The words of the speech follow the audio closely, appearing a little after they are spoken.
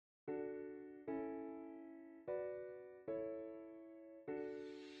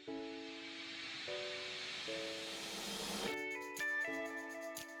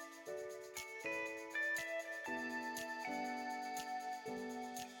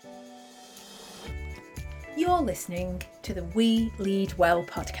You're listening to the We Lead Well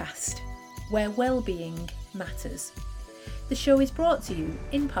podcast, where well-being matters. The show is brought to you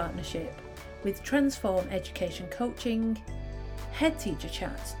in partnership with Transform Education Coaching,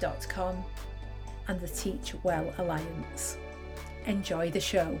 headteacherchat.com and the Teach Well Alliance. Enjoy the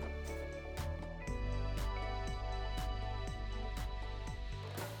show.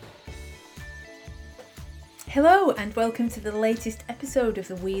 Hello and welcome to the latest episode of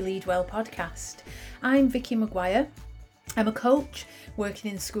the We Lead Well podcast. I'm Vicky Maguire. I'm a coach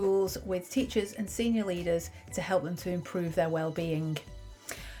working in schools with teachers and senior leaders to help them to improve their well-being.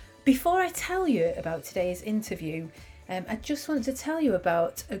 Before I tell you about today's interview, I just want to tell you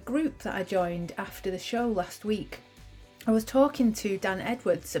about a group that I joined after the show last week. I was talking to Dan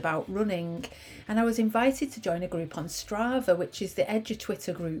Edwards about running and I was invited to join a group on Strava, which is the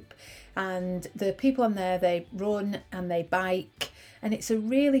EduTwitter group. And the people on there, they run and they bike, and it's a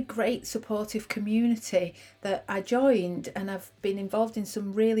really great supportive community that I joined, and I've been involved in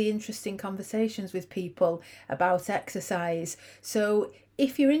some really interesting conversations with people about exercise. So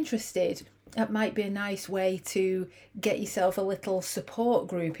if you're interested, that might be a nice way to get yourself a little support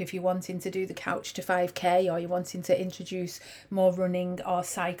group if you're wanting to do the Couch to 5K or you're wanting to introduce more running or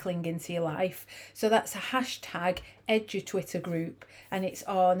cycling into your life. So that's a hashtag EduTwitter group, and it's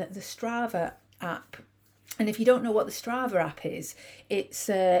on the Strava app. And if you don't know what the Strava app is, it's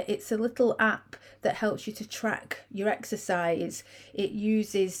a little app that helps you to track your exercise. It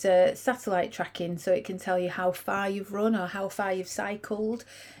uses satellite tracking, so it can tell you how far you've run or how far you've cycled.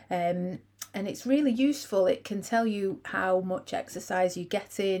 And it's really useful. It can tell you how much exercise you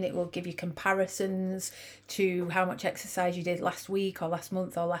get in. It will give you comparisons to how much exercise you did last week or last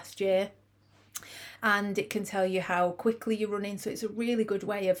month or last year. And it can tell you how quickly you're running. So it's a really good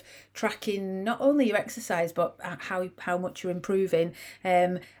way of tracking not only your exercise, but how much you're improving.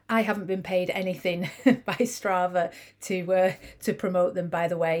 I haven't been paid anything by Strava to promote them, by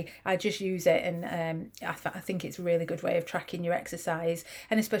the way. I just use it, and I think it's a really good way of tracking your exercise.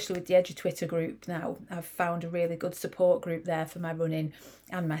 And especially with the EduTwitter group now, I've found a really good support group there for my running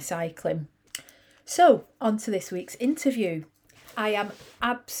and my cycling. So on to this week's interview. I am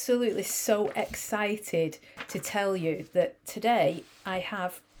absolutely so excited to tell you that today I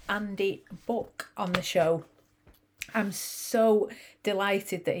have Andy Buck on the show. I'm so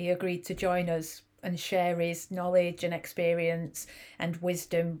delighted that he agreed to join us and share his knowledge and experience and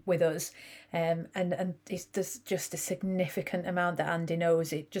wisdom with us. And there's just a significant amount that Andy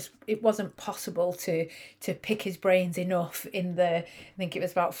knows. It wasn't possible to pick his brains enough in I think it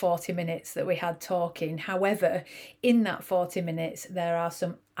was about 40 minutes that we had talking. However, in that 40 minutes, there are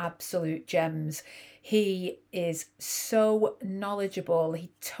some absolute gems. He is so knowledgeable. He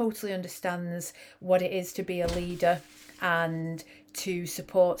totally understands what it is to be a leader and to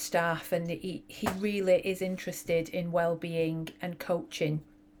support staff, and he really is interested in well-being and coaching.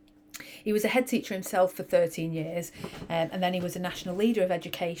 He was a head teacher himself for 13 years, and then he was a national leader of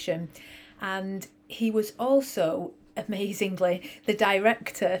education, and he was also, amazingly, the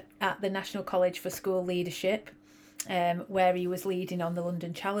director at the National College for School Leadership, where he was leading on the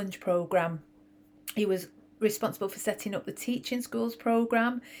London Challenge programme. He was responsible for setting up the Teaching Schools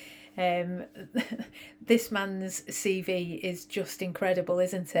programme. This man's CV is just incredible,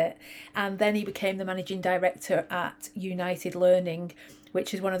 isn't it? And then he became the managing director at United Learning,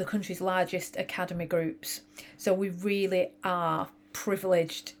 which is one of the country's largest academy groups. So we really are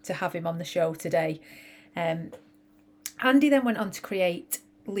privileged to have him on the show today. Andy then went on to create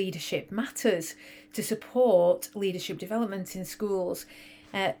Leadership Matters to support leadership development in schools.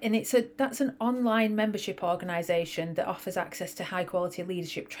 And that's an online membership organisation that offers access to high quality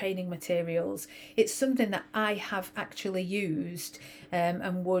leadership training materials. It's something that I have actually used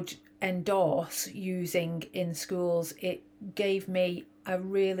and would endorse using in schools. It gave me a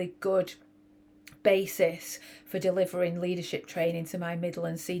really good basis for delivering leadership training to my middle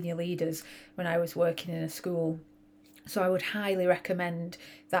and senior leaders when I was working in a school. So I would highly recommend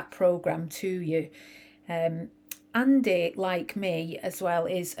that programme to you. Andy, like me as well,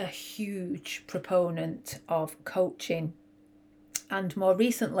 is a huge proponent of coaching. And more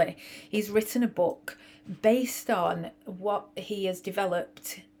recently, he's written a book based on what he has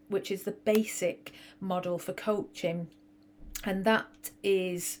developed, which is the basic model for coaching. And that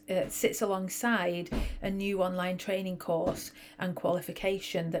sits alongside a new online training course and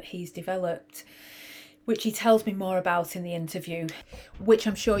qualification that he's developed, which he tells me more about in the interview, which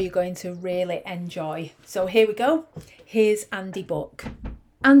I'm sure you're going to really enjoy. So here we go. Here's Andy Buck.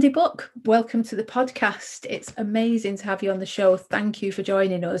 Andy Buck, welcome to the podcast. It's amazing to have you on the show. Thank you for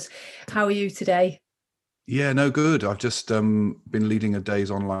joining us. How are you today? Yeah, no, good. I've just been leading a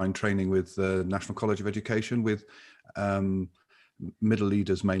day's online training with the National College of Education with um, middle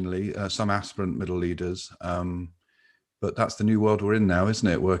leaders mainly, some aspirant middle leaders. But that's the new world we're in now, isn't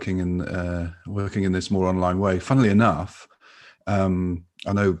it? Working in this more online way. Funnily enough, I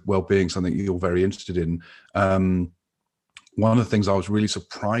know well-being is something you're very interested in. One of the things I was really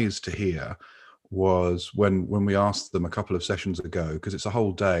surprised to hear was when we asked them a couple of sessions ago, because it's a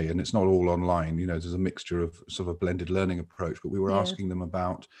whole day and it's not all online, there's a mixture of sort of a blended learning approach, but we were Yeah. asking them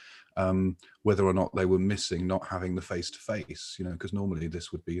about whether or not they were missing not having the face-to-face, because normally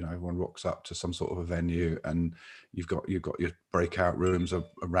this would be, everyone rocks up to some sort of a venue and you've got your breakout rooms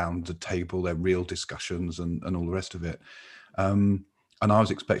around the table, they're real discussions and all the rest of it. And I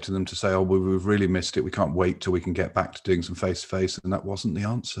was expecting them to say, oh, we've really missed it. We can't wait till we can get back to doing some face-to-face. And that wasn't the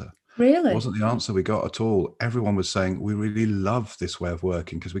answer. Really? Wasn't the answer we got at all. Everyone was saying, we really love this way of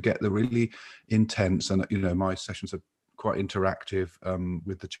working because we get the really intense, and, my sessions are quite interactive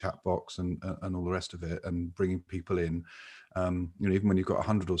with the chat box and all the rest of it and bringing people in. Even when you've got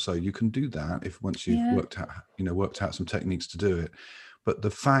 100 or so, you can do that if once you've worked out some techniques to do it. But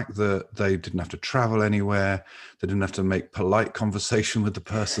the fact that they didn't have to travel anywhere, they didn't have to make polite conversation with the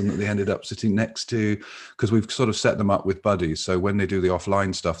person that they ended up sitting next to, because we've sort of set them up with buddies. So when they do the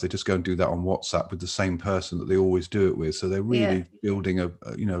offline stuff, they just go and do that on WhatsApp with the same person that they always do it with. So they're really building a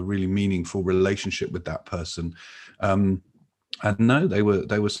really meaningful relationship with that person. And no, they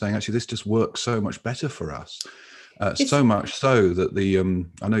were saying, actually, this just works so much better for us. So much so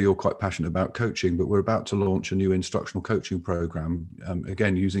that I know you're quite passionate about coaching, but we're about to launch a new instructional coaching program,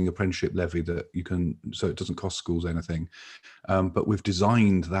 again, using apprenticeship levy that you can, so it doesn't cost schools anything. But we've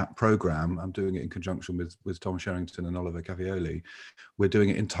designed that program. I'm doing it in conjunction with Tom Sherrington and Oliver Cavioli. We're doing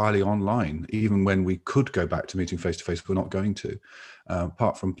it entirely online. Even when we could go back to meeting face-to-face, we're not going to,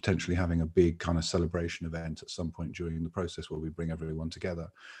 apart from potentially having a big kind of celebration event at some point during the process where we bring everyone together,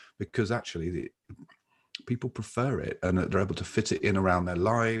 because actually people prefer it and they're able to fit it in around their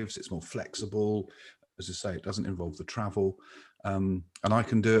lives. It's more flexible. As I say, it doesn't involve the travel. And I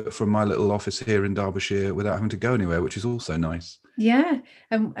can do it from my little office here in Derbyshire without having to go anywhere, which is also nice. Yeah.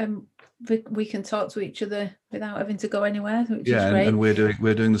 And we can talk to each other without having to go anywhere, which is great. And we're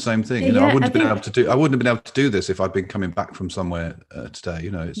doing the same thing. I wouldn't have been able to do this if I'd been coming back from somewhere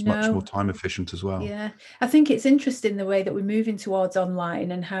today. It's much more time efficient as well. Yeah, I think it's interesting the way that we're moving towards online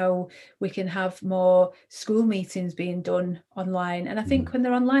and how we can have more school meetings being done online. And I think when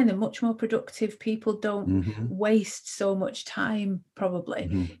they're online, they're much more productive. People don't waste so much time,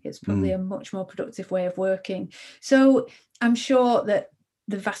 probably. It's probably a much more productive way of working. So I'm sure that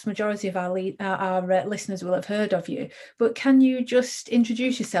the vast majority of our listeners will have heard of you, but can you just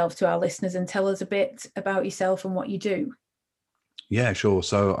introduce yourself to our listeners and tell us a bit about yourself and what you do? Yeah, sure.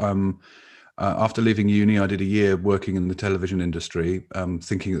 So after leaving uni, I did a year working in the television industry,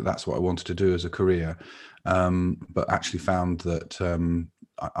 thinking that that's what I wanted to do as a career, but actually found that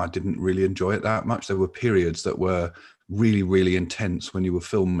I didn't really enjoy it that much. There were periods that were really, really intense when you were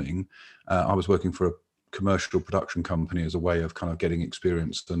filming. I was working for a commercial production company as a way of kind of getting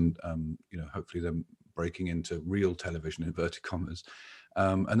experience and hopefully then breaking into real television, inverted commas.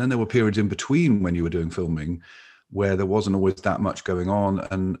 And then there were periods in between when you were doing filming where there wasn't always that much going on,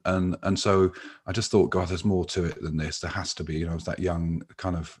 and so I just thought, God, there's more to it than this. There has to be. I was that young,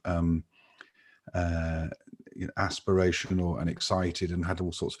 kind of aspirational and excited, and had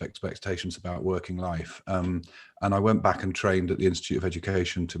all sorts of expectations about working life. And I went back and trained at the Institute of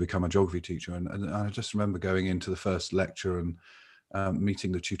Education to become a geography teacher. And I just remember going into the first lecture and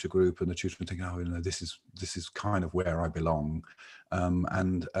meeting the tutor group, and the tutor thinking, oh, this is kind of where I belong.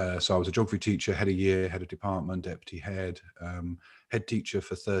 So I was a geography teacher, head of year, head of department, deputy head, head teacher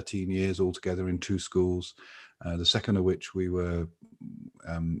for 13 years altogether in 2 schools, the second of which we were,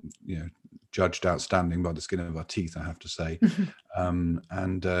 judged outstanding by the skin of our teeth, I have to say. I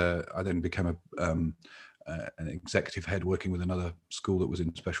then became an executive head working with another school that was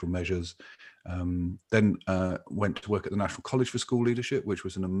in special measures. Then went to work at the National College for School Leadership, which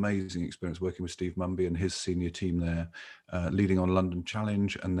was an amazing experience working with Steve Mumby and his senior team there, leading on London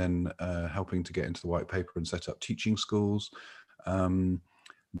Challenge, and then helping to get into the white paper and set up teaching schools.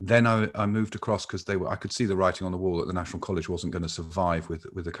 Then I moved across because I could see the writing on the wall that the National College wasn't going to survive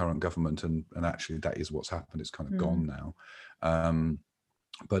with the current government, and actually that is what's happened. It's kind of gone now.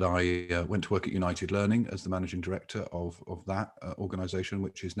 But I went to work at United Learning as the managing director of that organisation,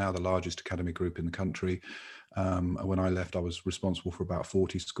 which is now the largest academy group in the country. When I left, I was responsible for about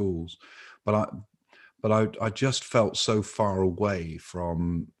 40 schools. But I just felt so far away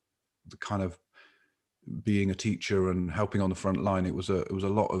from the kind of being a teacher and helping on the front line. It was a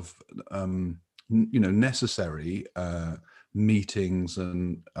lot of necessary meetings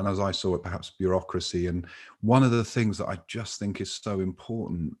and as I saw it, perhaps bureaucracy. And one of the things that I just think is so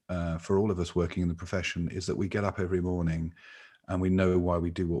important for all of us working in the profession is that we get up every morning and we know why we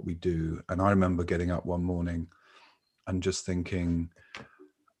do what we do. And I remember getting up one morning and just thinking,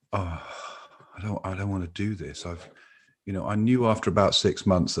 oh, I don't want to do this. I knew after about 6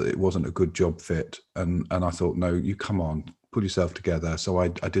 months that it wasn't a good job fit. And I thought, no, you come on, pull yourself together. So I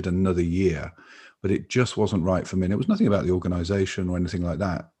did another year, but it just wasn't right for me. And it was nothing about the organization or anything like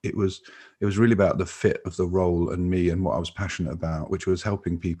that. It was really about the fit of the role and me and what I was passionate about, which was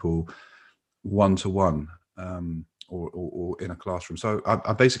helping people one-to-one, or in a classroom. So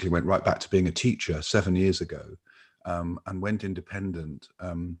I basically went right back to being a teacher 7 years ago, and went independent.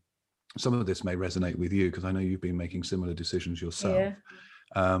 Some of this may resonate with you because I know you've been making similar decisions yourself.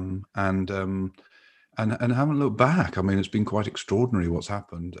 And haven't looked back. I mean, it's been quite extraordinary what's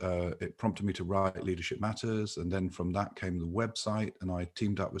happened. It prompted me to write Leadership Matters, and then from that came the website, and I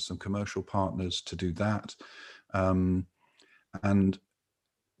teamed up with some commercial partners to do that. And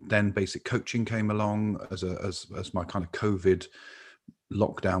then Basic Coaching came along as my kind of COVID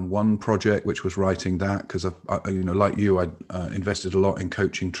lockdown one project, which was writing that, because like you, I invested a lot in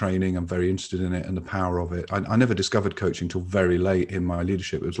coaching training. I'm very interested in it and the power of it. I never discovered coaching till very late in my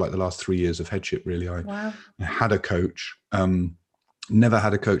leadership. It was like the last 3 years of headship, really. I had a coach, never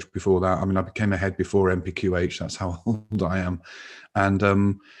had a coach before that. I mean, I became a head before MPQH. That's how old I am.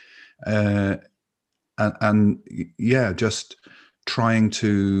 And yeah, just trying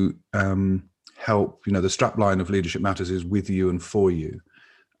to help. The strapline of Leadership Matters is with you and for you,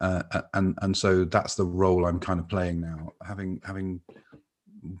 and so that's the role I'm kind of playing now, having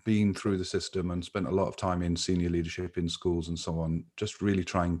been through the system and spent a lot of time in senior leadership in schools and so on, just really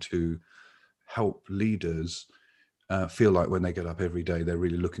trying to help leaders feel like when they get up every day, they're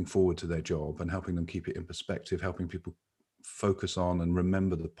really looking forward to their job, and helping them keep it in perspective, helping people focus on and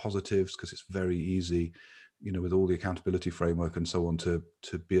remember the positives, because it's very easy, with all the accountability framework and so on, to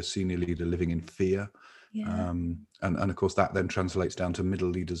be a senior leader living in fear. Yeah. And of course that then translates down to middle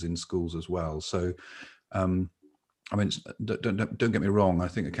leaders in schools as well. So, I mean, don't get me wrong. I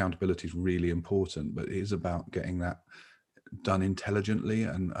think accountability is really important, but it is about getting that done intelligently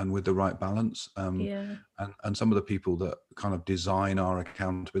and with the right balance. And some of the people that kind of design our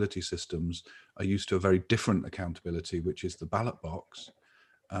accountability systems are used to a very different accountability, which is the ballot box.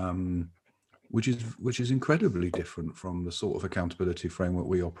 Which is incredibly different from the sort of accountability framework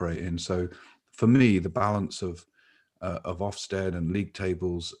we operate in. So for me, the balance of Ofsted and league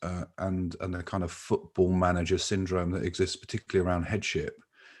tables and the kind of football manager syndrome that exists, particularly around headship.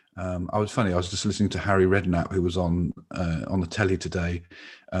 I was just listening to Harry Redknapp, who was on the telly today,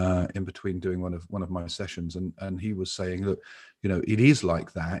 in between doing one of my sessions, and he was saying that it is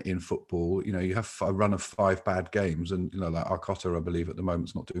like that in football. You have a run of 5 bad games, and like Arcota, I believe at the moment,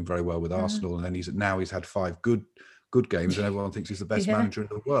 is not doing very well with Arsenal, and then he's had 5 good games, and everyone thinks he's the best manager in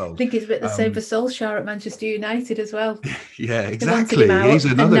the world. I think it's a bit the same for Solskjaer at Manchester United as well. Yeah, exactly. He's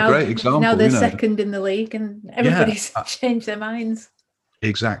another great example. Now they're second in the league, and everybody's changed their minds.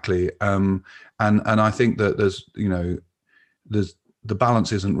 Exactly. And I think that there's the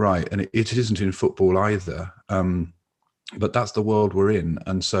balance isn't right, and it isn't in football either. But that's the world we're in.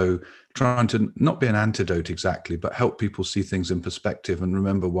 And so trying to not be an antidote exactly, but help people see things in perspective and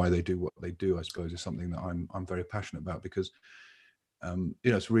remember why they do what they do, I suppose, is something that I'm very passionate about, because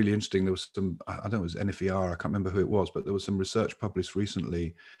it's really interesting. There was some, I don't know, it was NFER, I can't remember who it was, but there was some research published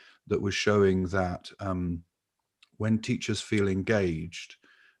recently that was showing that when teachers feel engaged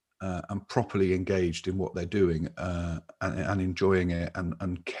and properly engaged in what they're doing, and enjoying it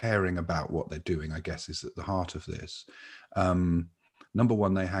and caring about what they're doing, I guess, is at the heart of this. Number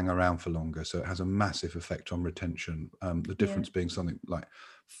one, they hang around for longer, so it has a massive effect on retention. The difference being something like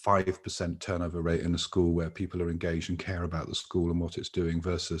 5% turnover rate in a school where people are engaged and care about the school and what it's doing,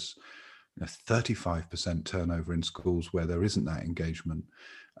 versus 35% turnover in schools where there isn't that engagement.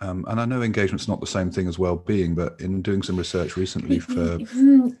 And I know engagement's not the same thing as well-being, but in doing some research recently for...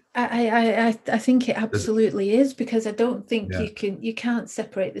 I think it absolutely is, because I don't think you can't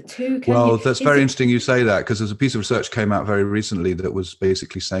separate the two, can you? That's very interesting you say that, because there's a piece of research came out very recently that was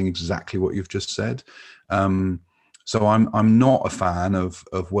basically saying exactly what you've just said. So I'm not a fan of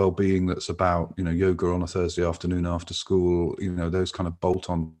well-being that's about yoga on a Thursday afternoon after school, those kind of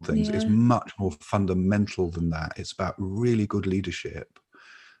bolt-on things. It's much more fundamental than that. It's about really good leadership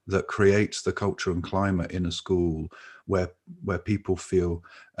that creates the culture and climate in a school where people feel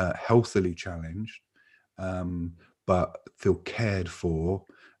healthily challenged, but feel cared for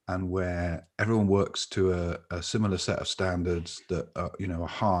and where everyone works to a similar set of standards that are, are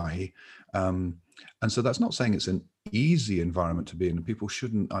high. And so that's not saying it's an easy environment to be in. And people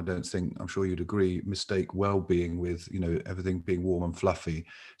shouldn't, I don't think, I'm sure you'd agree, mistake well-being with, everything being warm and fluffy.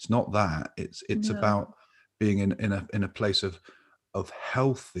 It's not that. It's No. about being in a place of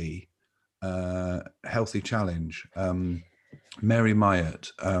healthy challenge. Mary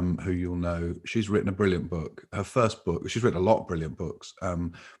Myatt, who you'll know, she's written a brilliant book. Her first book, she's written a lot of brilliant books,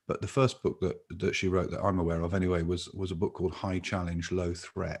 but the first book that she wrote that I'm aware of anyway was a book called High Challenge, Low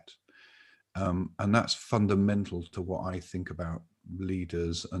Threat. And that's fundamental to what I think about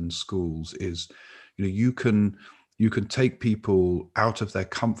leaders and schools is, you can take people out of their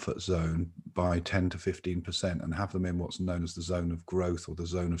comfort zone by 10 to 15% and have them in what's known as the zone of growth or the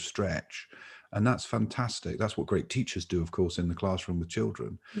zone of stretch. And that's fantastic. That's what great teachers do, of course, in the classroom with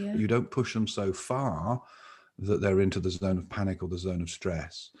children. Yeah. But you don't push them so far that they're into the zone of panic or the zone of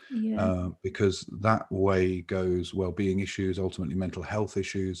stress. Yeah. Because that way goes well-being issues, ultimately mental health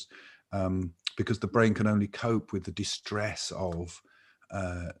issues, because the brain can only cope with the distress of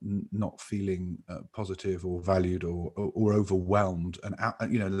not feeling positive or valued or overwhelmed,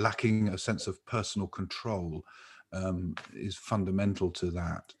 and lacking a sense of personal control is fundamental to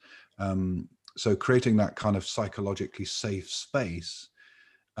that. So creating that kind of psychologically safe space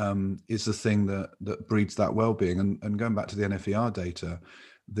is the thing that breeds that well-being. And going back to the NFER data,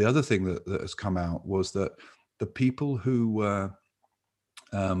 the other thing that has come out was that the people who were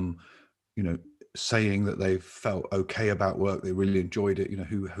saying that they felt okay about work, they really enjoyed it,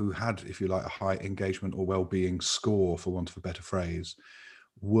 who had, if you like, a high engagement or well-being score, for want of a better phrase,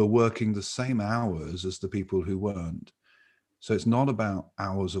 were working the same hours as the people who weren't. So it's not about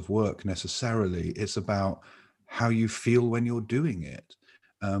hours of work necessarily, it's about how you feel when you're doing it.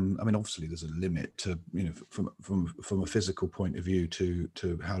 I mean, obviously there's a limit to, from a physical point of view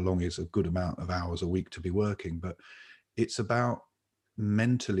to how long is a good amount of hours a week to be working, but it's about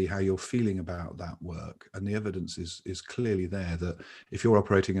mentally how you're feeling about that work. And the evidence is clearly there that if you're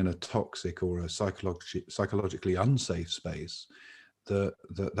operating in a toxic or a psychologically unsafe space,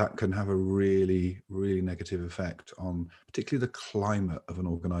 that can have a really, really negative effect on particularly the climate of an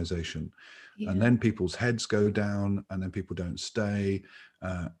organization. Yeah. And then people's heads go down, and then people don't stay,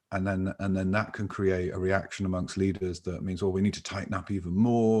 and then that can create a reaction amongst leaders that means, well, we need to tighten up even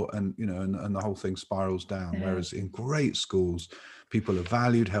more, and and the whole thing spirals down. Yeah. Whereas in great schools, people are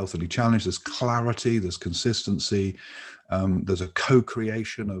valued, healthily challenged, there's clarity, there's consistency, there's a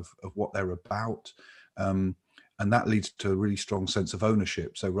co-creation of what they're about, and that leads to a really strong sense of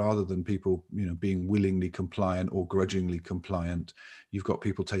ownership. So rather than people, being willingly compliant or grudgingly compliant, you've got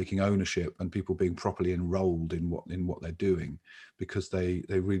people taking ownership and people being properly enrolled in what they're doing, because they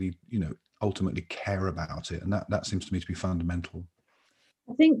really, ultimately care about it. And that seems to me to be fundamental.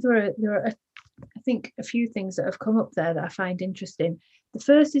 I think there are a few things that have come up there that I find interesting. The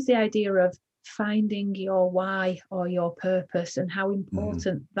first is the idea of finding your why or your purpose, and how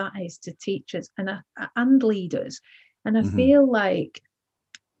important that is to teachers and leaders. And I feel like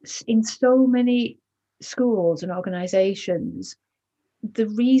in so many schools and organizations, the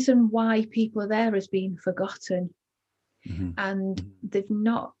reason why people are there has been forgotten, and they've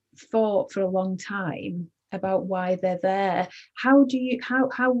not thought for a long time about why they're there. How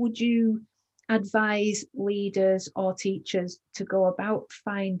would you advise leaders or teachers to go about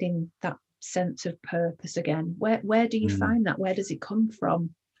finding that sense of purpose again? Where do you find that? Where does it come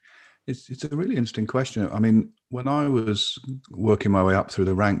from? It's a really interesting question. I mean, when I was working my way up through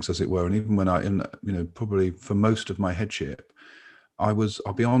the ranks, as it were, and even when probably for most of my headship,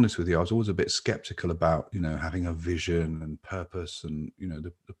 I'll be honest with you, I was always a bit skeptical about, having a vision and purpose and,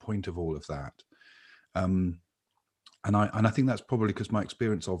 the point of all of that. And I think that's probably because my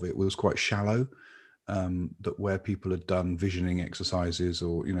experience of it was quite shallow. That where people had done visioning exercises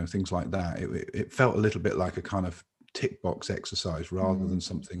or, things like that, it felt a little bit like a kind of tick box exercise rather than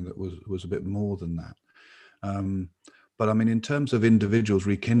something that was a bit more than that. But I mean, in terms of individuals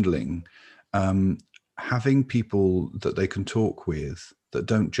rekindling, having people that they can talk with, that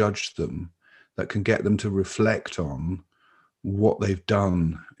don't judge them, that can get them to reflect on what they've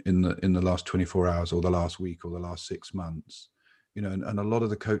done in the last 24 hours or the last week or the last 6 months, and a lot of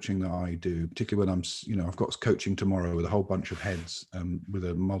the coaching that I do, particularly when I've got coaching tomorrow with a whole bunch of heads with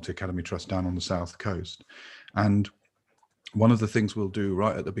a multi-academy trust down on the South Coast. And one of the things we'll do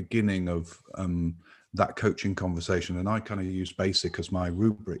right at the beginning of that coaching conversation, and I kind of use BASIC as my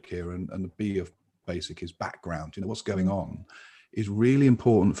rubric here, and the B of BASIC is background, what's going on, is really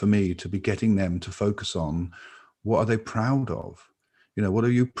important for me to be getting them to focus on what are they proud of. what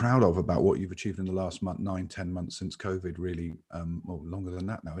are you proud of about what you've achieved in the last month, 9, 10 months since COVID, really, well, longer than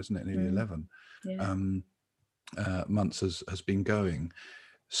that now, isn't it? Nearly 11 months has been going.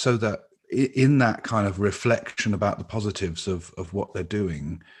 So that in that kind of reflection about the positives of what they're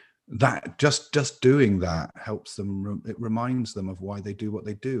doing, that just doing that helps them, it reminds them of why they do what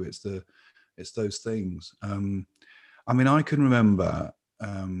they do. It's those things. I mean, I can remember,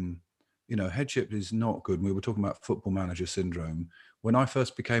 headship is not good. We were talking about football manager syndrome. When I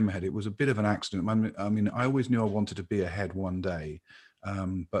first became a head, it was a bit of an accident. I mean, I always knew I wanted to be a head one day.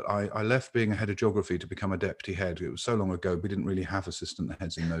 But I left being a head of geography to become a deputy head. It was so long ago, we didn't really have assistant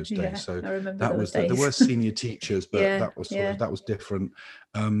heads in those days. So I remember that those was days. there were senior teachers, but that was that was different.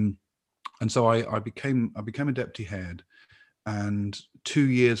 And so I became a deputy head, and 2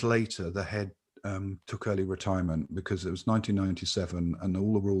 years later, the head took early retirement because it was 1997, and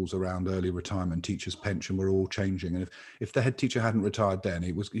all the rules around early retirement, teachers' pension, were all changing. And if the head teacher hadn't retired then,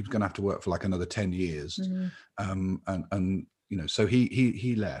 he was going to have to work for like another 10 years. And so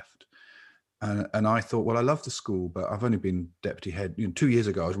he left, and I thought, well, I love the school, but I've only been deputy head. 2 years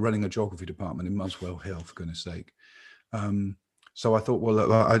ago, I was running a geography department in Muswell Hill, for goodness sake. So I thought,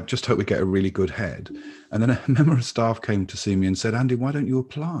 well, I just hope we get a really good head. And then a member of staff came to see me and said, Andy, why don't you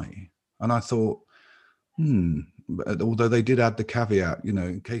apply? And I thought, although they did add the caveat,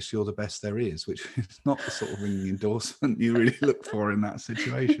 in case you're the best there is, which is not the sort of ringing endorsement you really look for in that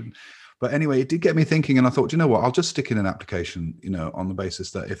situation. But anyway, it did get me thinking, and I thought, you know what, I'll just stick in an application, on the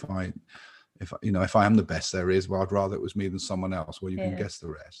basis that if I am the best there is, well, I'd rather it was me than someone else. Well, you can guess the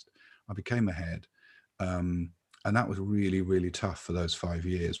rest. I became a head. And that was really, really tough for those 5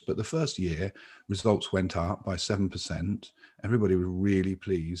 years. But the first year, results went up by 7%. Everybody was really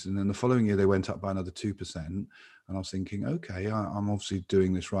pleased. And then the following year, they went up by another 2%. And I was thinking, okay, I'm obviously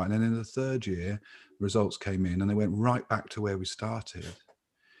doing this right. And then in the third year, results came in and they went right back to where we started.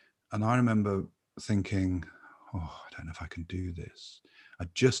 And I remember thinking, oh, I don't know if I can do this. I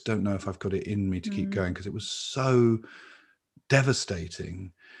just don't know if I've got it in me to keep going, because it was so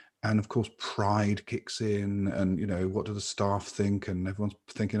devastating. And of course, pride kicks in, and what do the staff think? And everyone's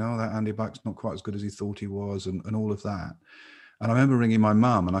thinking, oh, that Andy Black's not quite as good as he thought he was, and all of that. And I remember ringing my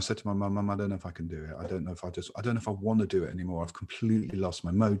mum, and I said to my mum, I don't know if I can do it. I don't know if I want to do it anymore. I've completely lost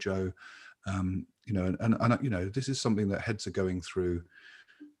my mojo. And this is something that heads are going through,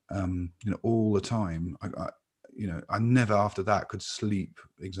 all the time. I never after that could sleep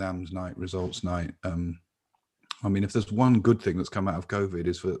exams night, results night. I mean, if there's one good thing that's come out of COVID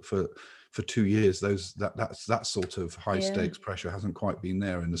is for 2 years, that sort of high stakes pressure hasn't quite been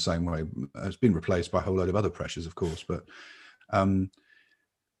there in the same way. It's been replaced by a whole load of other pressures, of course. But and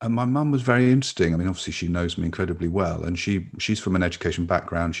my mum was very interesting. I mean, obviously she knows me incredibly well, and she's from an education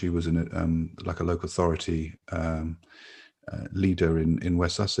background. She was in like a local authority leader in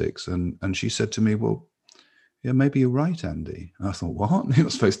West Sussex, and she said to me, well, yeah, maybe you're right, Andy. And I thought, what? You're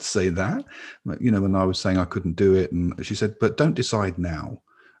not supposed to say that. When I was saying I couldn't do it. And she said, but don't decide now.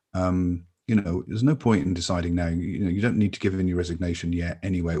 There's no point in deciding now. You don't need to give in your resignation yet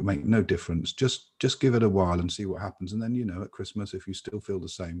anyway. It'll make no difference. Just give it a while and see what happens. And then, at Christmas, if you still feel the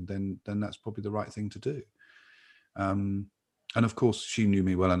same, then that's probably the right thing to do. And of course, she knew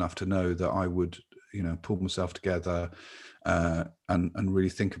me well enough to know that I would, pull myself together and really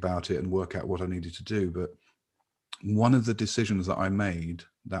think about it and work out what I needed to do. But one of the decisions that I made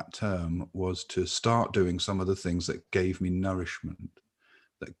that term was to start doing some of the things that gave me nourishment,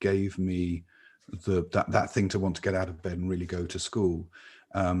 that gave me that thing to want to get out of bed and really go to school.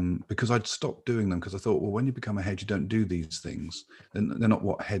 Because I'd stopped doing them because I thought, well, when you become a head, you don't do these things. They're not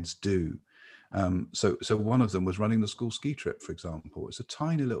what heads do. So one of them was running the school ski trip, for example. It's a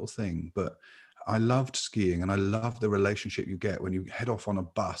tiny little thing, but I loved skiing, and I loved the relationship you get when you head off on a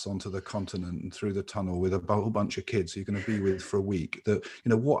bus onto the continent and through the tunnel with a whole bunch of kids who you're going to be with for a week.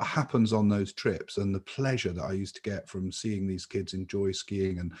 What happens on those trips, and the pleasure that I used to get from seeing these kids enjoy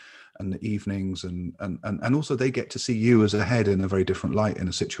skiing and the evenings, and also they get to see you as a head in a very different light in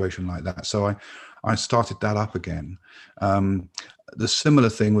a situation like that. So I started that up again. The similar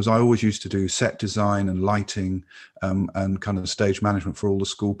thing was I always used to do set design and lighting and kind of stage management for all the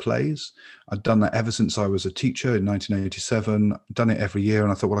school plays. I'd done that ever since I was a teacher in 1987, done it every year.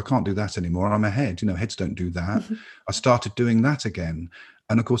 And I thought, well, I can't do that anymore. I'm a head, heads don't do that. I started doing that again.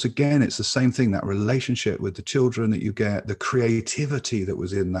 And of course, again, it's the same thing, that relationship with the children that you get, the creativity that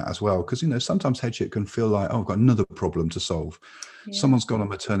was in that as well. Because, sometimes headship can feel like, oh, I've got another problem to solve. Yeah. Someone's gone on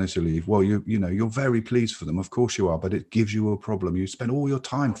maternity leave. Well, you're very pleased for them. Of course you are, but it gives you a problem. You spend all your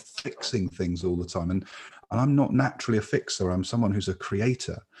time fixing things all the time. And I'm not naturally a fixer. I'm someone who's a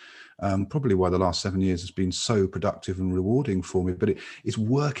creator. Probably why the last 7 years has been so productive and rewarding for me. But it's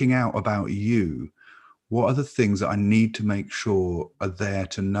working out about you. What are the things that I need to make sure are there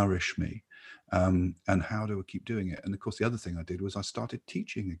to nourish me? And how do I keep doing it? And of course, the other thing I did was I started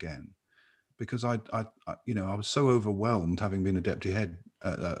teaching again, because I was so overwhelmed, having been a deputy head,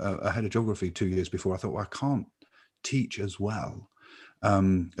 a head of geography 2 years before. I thought, well, I can't teach as well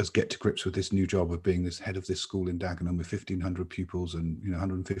as get to grips with this new job of being this head of this school in Dagenham with 1,500 pupils and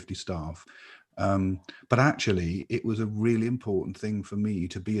 150 staff. But actually, it was a really important thing for me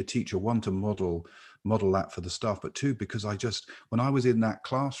to be a teacher. One, to model that for the staff, but two, because when I was in that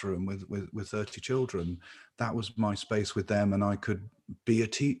classroom with 30 children, that was my space with them, and I could be a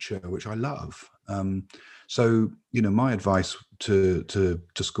teacher, which I love. So my advice to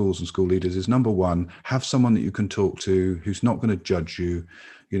schools and school leaders is, number one, have someone that you can talk to who's not going to judge you,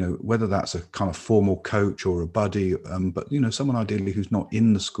 whether that's a kind of formal coach or a buddy, but someone ideally who's not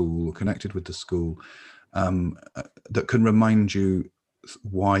in the school or connected with the school, that can remind you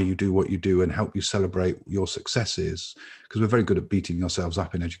why you do what you do and help you celebrate your successes, because we're very good at beating ourselves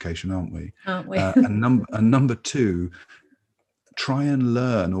up in education, aren't we? And number two, try and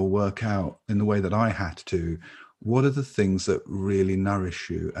learn or work out, in the way that I had to, what are the things that really nourish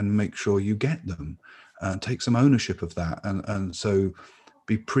you, and make sure you get them, and take some ownership of that. And so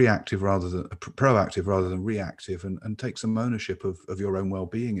be proactive rather than reactive, and take some ownership of your own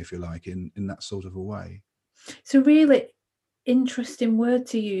well-being, if you like, in that sort of a way. So really interesting word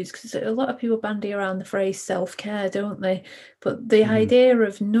to use, because a lot of people bandy around the phrase self-care, don't they? But the idea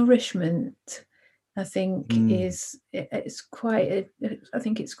of nourishment, I think, it's quite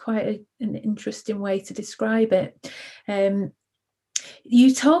an interesting way to describe it.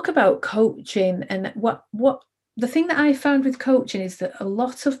 You talk about coaching, and what the thing that I found with coaching is that a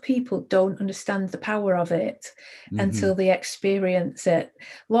lot of people don't understand the power of it until they experience it.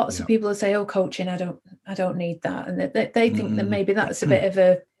 Lots of people will say, "Oh, coaching, I don't need that," and they think that maybe that's a bit of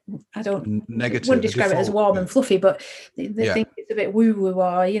a, I don't negative, wouldn't describe it as warm and fluffy, but they think it's a bit woo-woo,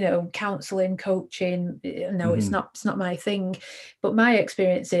 or counselling, coaching. No, it's not my thing. But my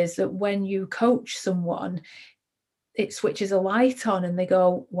experience is that when you coach someone, it switches a light on and they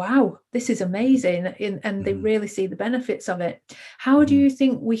go, wow, this is amazing, and they really see the benefits of it. How do you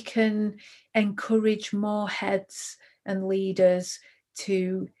think we can encourage more heads and leaders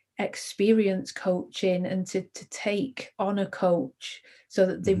to experience coaching and to take on a coach so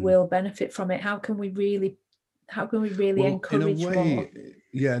that they will benefit from it? How can we really encourage in a way, more?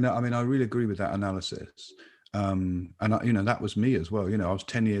 Yeah, no, I mean, I really agree with that analysis. And that was me as well. I was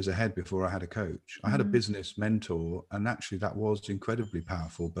 10 years ahead before I had a coach. I had a business mentor, and actually that was incredibly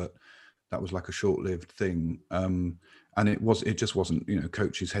powerful, but that was like a short-lived thing. And it just wasn't,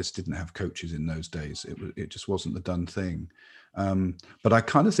 coaches' heads didn't have coaches in those days. It just wasn't the done thing. But I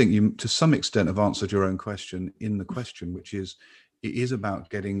kind of think you, to some extent, have answered your own question in the question, which is, it is about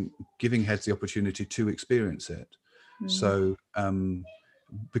giving heads the opportunity to experience it. So,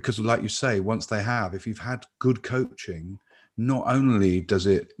 because like you say, once if you've had good coaching, not only does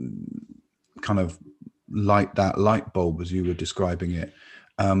it kind of light that light bulb, as you were describing it,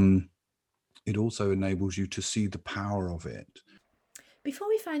 it also enables you to see the power of it. Before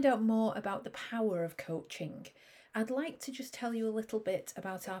we find out more about the power of coaching, I'd like to just tell you a little bit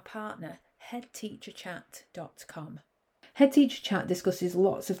about our partner, headteacherchat.com. Head Teacher Chat discusses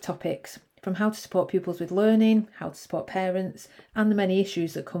lots of topics, from how to support pupils with learning, how to support parents, and the many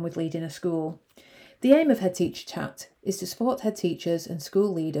issues that come with leading a school. The aim of Head Teacher Chat is to support head teachers and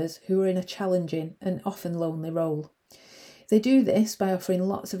school leaders who are in a challenging and often lonely role. They do this by offering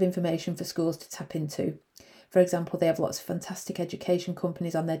lots of information for schools to tap into. For example, they have lots of fantastic education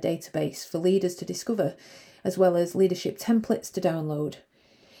companies on their database for leaders to discover, as well as leadership templates to download.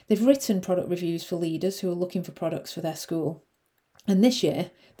 They've written product reviews for leaders who are looking for products for their school. And this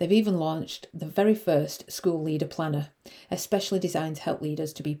year, they've even launched the very first School Leader Planner, especially designed to help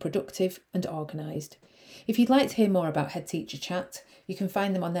leaders to be productive and organised. If you'd like to hear more about Head Teacher Chat, you can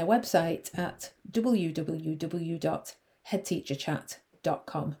find them on their website at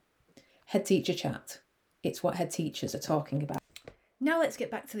www.headteacherchat.com. Head Teacher Chat. It's what head teachers are talking about. Now let's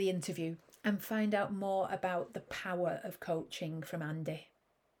get back to the interview and find out more about the power of coaching from Andy.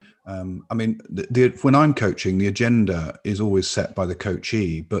 I mean, when I'm coaching, the agenda is always set by the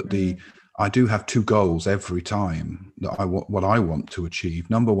coachee, but I do have two goals every time that what I want to achieve.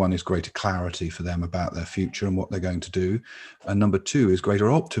 Number one is greater clarity for them about their future and what they're going to do. And number two is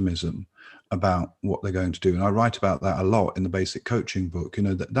greater optimism. about what they're going to do. And I write about that a lot in the basic coaching book. You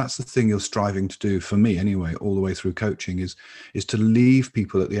know, that's the thing you're striving to do, for me anyway, all the way through coaching, is to leave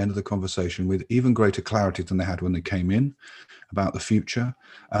people at the end of the conversation with even greater clarity than they had when they came in about the future,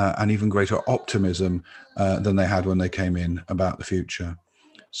 and even greater optimism than they had when they came in about the future.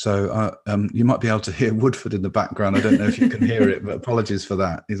 So you might be able to hear Woodford in the background. I don't know if you can hear it, but apologies for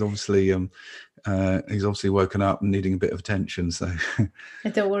that. He's obviously woken up and needing a bit of attention. So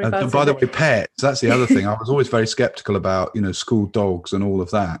don't worry about it. By the way, pets, that's the other thing. I was always very skeptical about, school dogs and all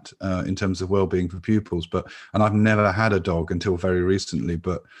of that in terms of well-being for pupils. And I've never had a dog until very recently,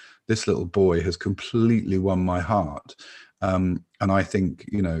 but this little boy has completely won my heart. And I think,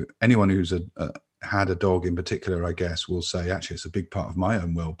 anyone who's had a dog in particular, I guess, will say, actually, it's a big part of my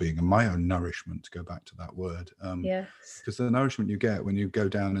own well-being and my own nourishment, to go back to that word. Yes. Because the nourishment you get when you go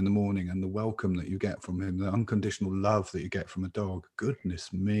down in the morning, and the welcome that you get from him, the unconditional love that you get from a dog,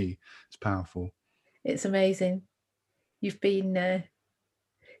 goodness me, it's powerful. It's amazing. You've been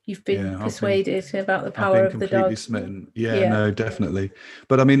persuaded about the power of the dog. Completely smitten. Yeah, no, definitely.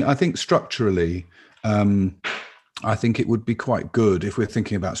 But I mean, I think structurally, I think it would be quite good if we're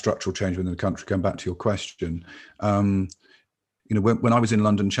thinking about structural change within the country. Going back to your question, when I was in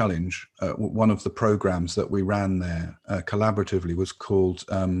London Challenge, one of the programs that we ran there collaboratively was called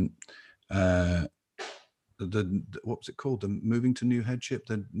what was it called? The Moving to New Headship,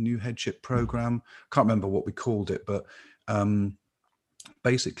 the New Headship program. Can't remember what we called it, but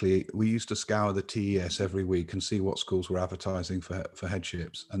basically we used to scour the TES every week and see what schools were advertising for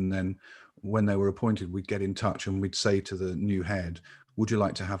headships, and then when they were appointed, we'd get in touch and we'd say to the new head, would you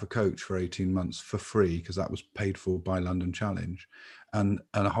like to have a coach for 18 months for free? Because that was paid for by London Challenge. And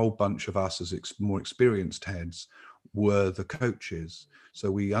a whole bunch of us as more experienced heads were the coaches.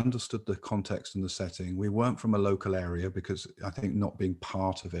 So we understood the context and the setting. We weren't from a local area, because I think not being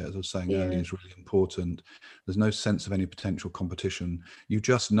part of it, as I was saying earlier, is really important. There's no sense of any potential competition. You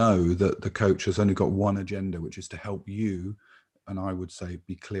just know that the coach has only got one agenda, which is to help you, and I would say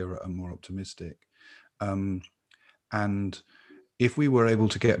be clearer and more optimistic. And if we were able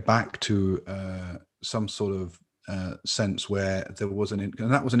to get back to some sort of sense where there was and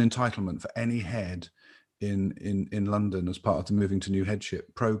that was an entitlement for any head in London as part of the Moving to New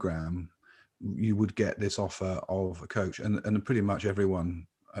Headship program, you would get this offer of a coach, and pretty much everyone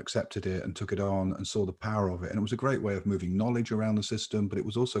accepted it and took it on and saw the power of it. And it was a great way of moving knowledge around the system, but it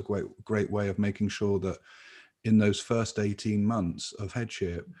was also a great way of making sure that in those first 18 months of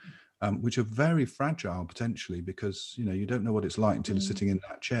headship, which are very fragile potentially, because you don't know what it's like until you're sitting in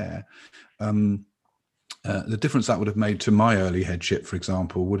that chair. The difference that would have made to my early headship, for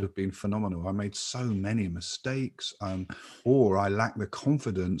example, would have been phenomenal. I made so many mistakes, or I lacked the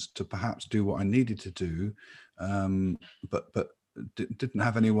confidence to perhaps do what I needed to do, but didn't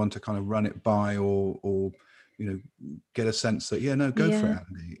have anyone to kind of run it by or get a sense that go for it,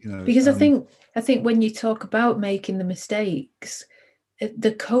 Andy. Because I think when you talk about making the mistakes,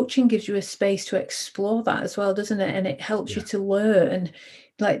 the coaching gives you a space to explore that as well, doesn't it? And it helps you to learn.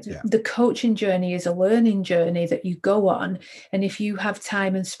 The coaching journey is a learning journey that you go on, and if you have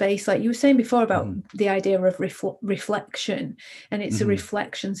time and space, like you were saying before about the idea of reflection, and it's a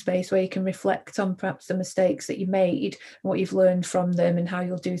reflection space where you can reflect on perhaps the mistakes that you made and what you've learned from them and how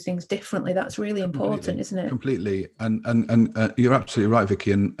you'll do things differently. That's really important, isn't it? Completely. And you're absolutely right,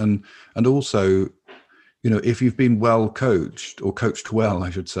 Vicky. And also, if you've been well coached, or coached well, I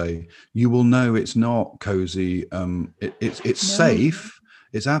should say, you will know it's not cozy. It's safe.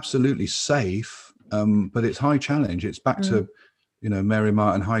 It's absolutely safe, but it's high challenge. It's back to, Mary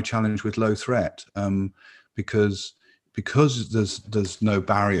Martin, high challenge with low threat, because there's no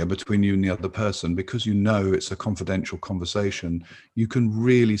barrier between you and the other person, because it's a confidential conversation. You can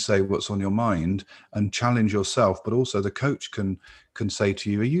really say what's on your mind and challenge yourself, but also the coach can say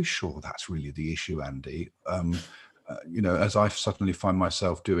to you, are you sure that's really the issue, Andy? As I suddenly find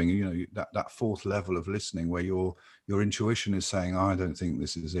myself doing, that fourth level of listening, where your intuition is saying, I don't think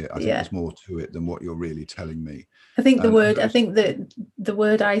this is it. I think there's more to it than what you're really telling me. I think the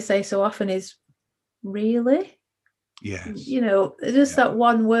word I say so often is really. Yes. That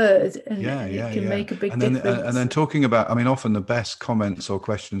one word, and it can make a big difference. And then talking about, often the best comments or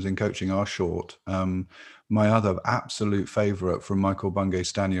questions in coaching are short. My other absolute favorite from Michael Bungay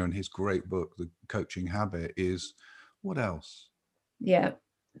Stanier and his great book, The Coaching Habit, is what else? Yeah.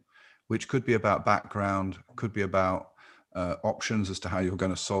 Which could be about background, could be about options as to how you're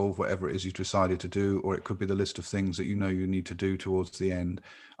going to solve whatever it is you decided to do, or it could be the list of things that you need to do towards the end.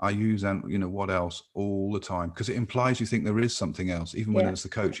 I use what else all the time, because it implies you think there is something else, even when as the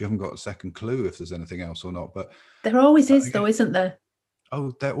coach you haven't got a second clue if there's anything else or not. But there always is, though, isn't there?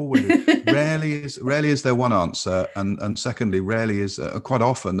 Oh, there always is. Rarely is there one answer, and secondly, rarely is quite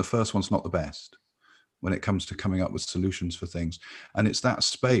often the first one's not the best when it comes to coming up with solutions for things. And it's that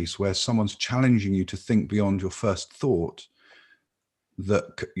space where someone's challenging you to think beyond your first thought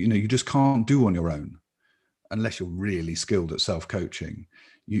that you just can't do on your own unless you're really skilled at self-coaching.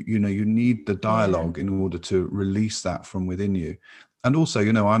 You need the dialogue in order to release that from within you. And also,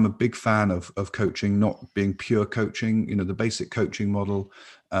 I'm a big fan of coaching not being pure coaching. The basic coaching model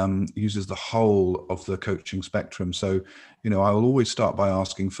uses the whole of the coaching spectrum. So, I will always start by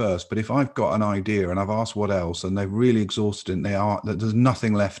asking first. But if I've got an idea and I've asked what else, and they're really exhausted and there's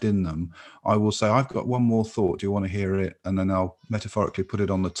nothing left in them, I will say, I've got one more thought. Do you want to hear it? And then I'll metaphorically put it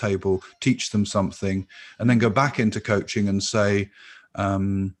on the table, teach them something, and then go back into coaching and say,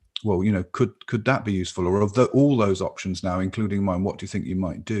 well, could that be useful? Or of all those options now, including mine, what do you think you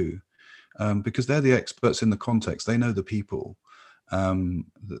might do? Because they're the experts in the context. They know the people.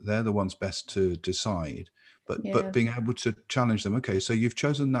 They're the ones best to decide. But being able to challenge them. Okay, so you've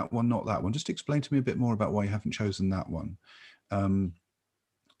chosen that one, not that one. Just explain to me a bit more about why you haven't chosen that one.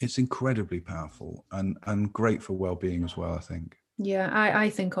 It's incredibly powerful and great for well-being as well, I think. Yeah, I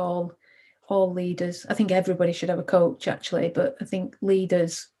think all leaders, I think everybody should have a coach actually, but I think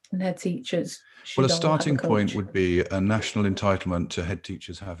leaders and head teachers should. Well, a starting point would be a national entitlement to head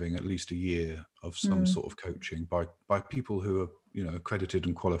teachers having at least a year of some sort of coaching by people who are accredited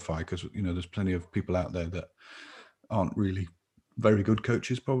and qualified, because there's plenty of people out there that aren't really very good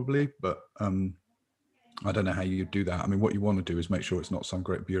coaches probably, but I don't know how you do that. I mean, what you want to do is make sure it's not some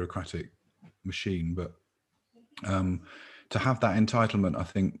great bureaucratic machine, but to have that entitlement, I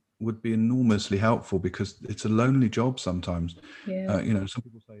think, would be enormously helpful, because it's a lonely job sometimes. Some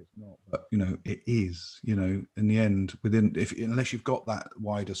people say it's not, but it is. In the end, unless you've got that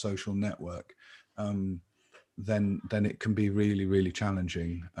wider social network, then it can be really, really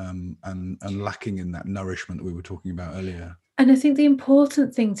challenging, and lacking in that nourishment we were talking about earlier. And I think the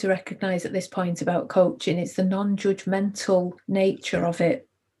important thing to recognise at this point about coaching is the non-judgmental nature of it.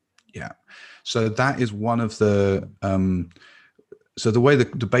 Yeah. So that is one of the so the way the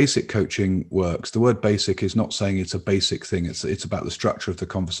basic coaching works, the word basic is not saying it's a basic thing. It's about the structure of the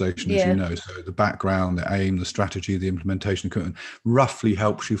conversation, as So the background, the aim, the strategy, the implementation roughly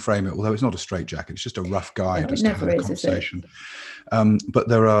helps you frame it, although it's not a straitjacket. It's just a rough guide as to how the conversation. But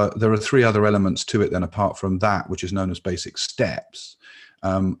there are three other elements to it then, apart from that, which is known as basic steps.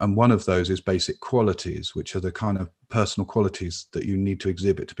 And one of those is basic qualities, which are the kind of personal qualities that you need to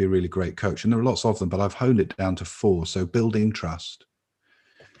exhibit to be a really great coach. And there are lots of them, but I've honed it down to 4. So building trust,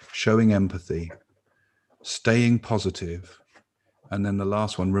 showing empathy, staying positive, and then the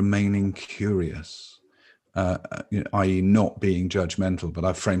last one, remaining curious, i.e. not being judgmental. But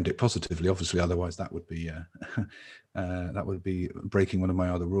I've framed it positively, obviously, otherwise that would be breaking one of my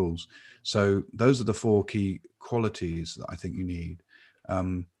other rules. So those are the 4 key qualities that I think you need.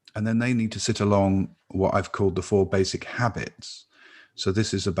 And then they need to sit along what I've called the 4 basic habits. So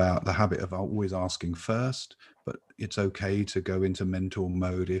this is about the habit of always asking first, but it's okay to go into mentor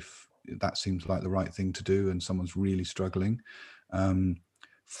mode if that seems like the right thing to do and someone's really struggling.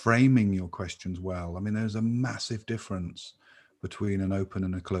 Framing your questions well. I mean, there's a massive difference between an open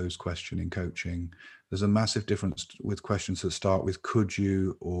and a closed question in coaching. There's a massive difference with questions that start with could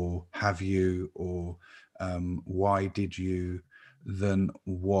you, or have you, or why did you, than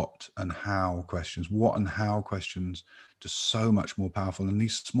what and how questions. What and how questions just so much more powerful, and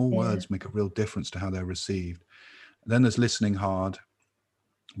these small words make a real difference to how they're received. Then there's listening hard,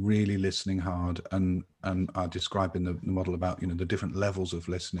 really listening hard, and I describe in the model about the different levels of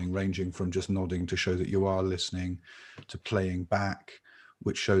listening, ranging from just nodding to show that you are listening, to playing back,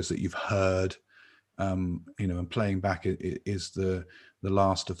 which shows that you've heard. And playing back is the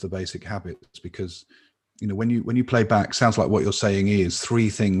last of the basic habits, because when you play back, sounds like what you're saying is 3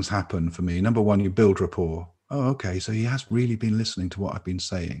 things happen for me. Number 1, you build rapport. Oh, okay, so he has really been listening to what I've been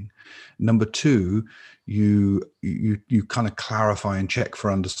saying. Number 2, you kind of clarify and check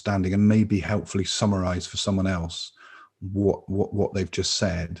for understanding, and maybe helpfully summarize for someone else what they've just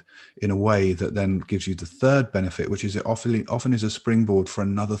said in a way that then gives you the 3rd benefit, which is it often is a springboard for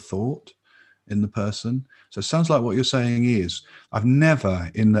another thought in the person. So it sounds like what you're saying is, I've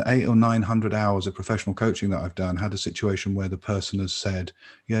never in the 800 or 900 hours of professional coaching that I've done had a situation where the person has said,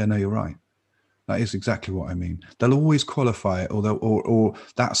 yeah, no, you're right. That is exactly what I mean. They'll always qualify it, or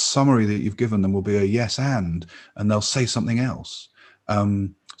that summary that you've given them will be a yes and they'll say something else. So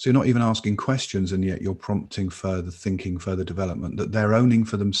you're not even asking questions, and yet you're prompting further thinking, further development that they're owning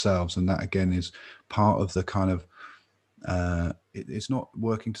for themselves. And that again is part of the kind of It's not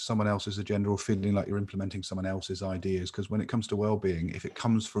working to someone else's agenda or feeling like you're implementing someone else's ideas. Because when it comes to well-being, if it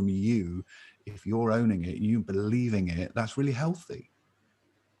comes from you, if you're owning it, you believing it, that's really healthy.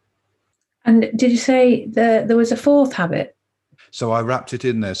 And did you say there was a fourth habit? So I wrapped it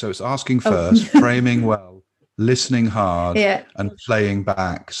in there. So it's asking first, framing well, listening hard, and playing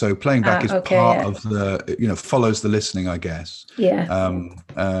back. So playing back is part of the, follows the listening, I guess.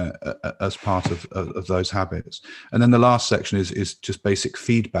 As part of those habits. And then the last section is just basic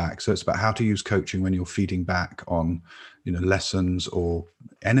feedback. So it's about how to use coaching when you're feeding back on, lessons or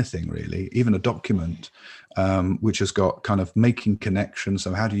anything really, even a document, which has got kind of making connections.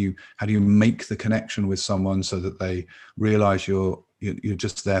 So how do you make the connection with someone so that they realize you're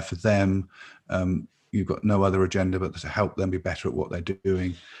just there for them? You've got no other agenda but to help them be better at what they're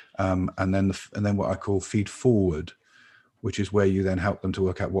doing. And then what I call feed forward, which is where you then help them to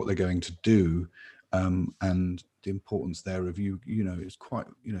work out what they're going to do. And the importance there of is quite,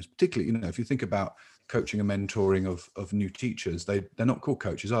 particularly, if you think about coaching and mentoring of new teachers, they're not called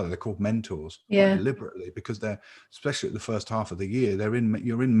coaches either, they're called mentors, quite deliberately, because they're, especially at the first half of the year,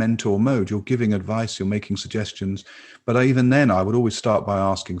 you're in mentor mode, you're giving advice, you're making suggestions. But even then, I would always start by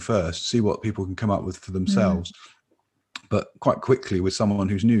asking first, see what people can come up with for themselves. But quite quickly with someone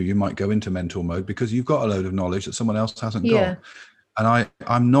who's new, you might go into mentor mode because you've got a load of knowledge that someone else hasn't got. And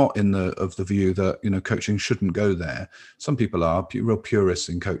I'm not of the view that, coaching shouldn't go there. Some people are, real purists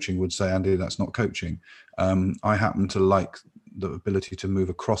in coaching would say, Andy, that's not coaching. I happen to like the ability to move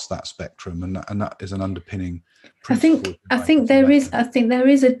across that spectrum, and that is an underpinning principle. I think there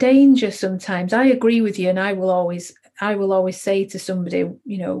is a danger sometimes. I agree with you, and I will always say to somebody,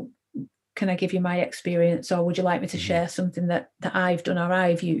 can I give you my experience, or would you like me to share something that I've done or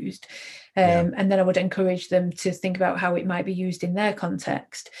I've used? And then I would encourage them to think about how it might be used in their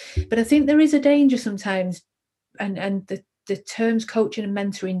context. But I think there is a danger sometimes, and the terms coaching and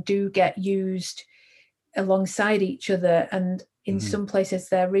mentoring do get used alongside each other. And in some places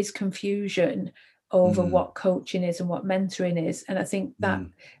there is confusion over what coaching is and what mentoring is. And I think that,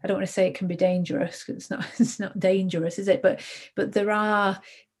 I don't want to say it can be dangerous, because it's not dangerous, is it? But there are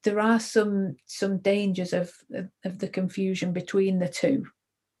some dangers of the confusion between the two.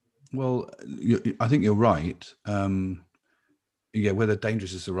 Well, I think you're right. Whether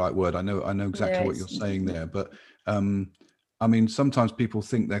dangerous is the right word, I know exactly what you're saying there. But sometimes people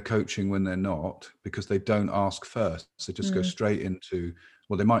think they're coaching when they're not, because they don't ask first. They just go straight into,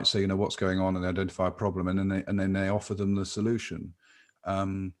 well, they might say, what's going on, and identify a problem, and then they offer them the solution.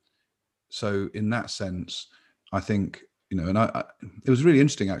 So in that sense, I think, and it was really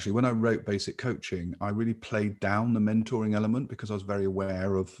interesting actually, when I wrote Basic Coaching, I really played down the mentoring element, because I was very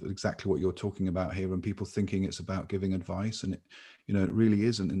aware of exactly what you're talking about here, and people thinking it's about giving advice, and it really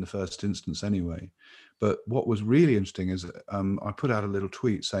isn't in the first instance anyway. But what was really interesting is I put out a little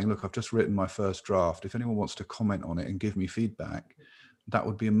tweet saying, look, I've just written my first draft. If anyone wants to comment on it and give me feedback, that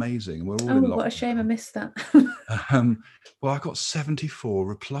would be amazing. We're all in lockdown. What a shame I missed that. Well, I got 74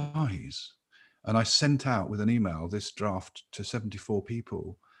 replies. And I sent out with an email this draft to 74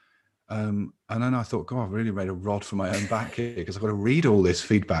 people. And then I thought, God, I've really made a rod for my own back here, because I've got to read all this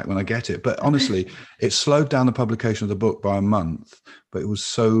feedback when I get it. But honestly, it slowed down the publication of the book by a month, but it was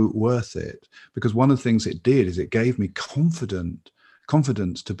so worth it, because one of the things it did is it gave me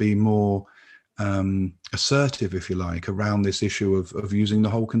confidence to be more assertive, if you like, around this issue of using the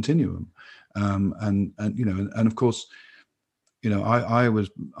whole continuum. And of course,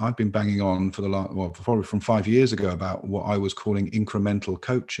 I've been banging on for the last, probably from 5 years ago, about what I was calling incremental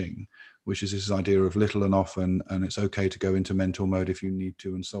coaching, which is this idea of little and often, and it's okay to go into mentor mode if you need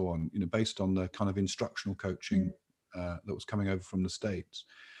to, and so on, based on the kind of instructional coaching that was coming over from the States.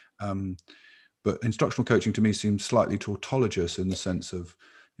 But instructional coaching to me seems slightly tautologous in the sense of,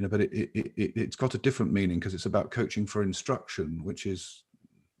 but it's got a different meaning, because it's about coaching for instruction, which is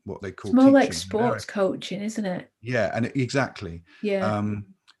what they call, it's more like sports coaching, isn't it? Exactly. And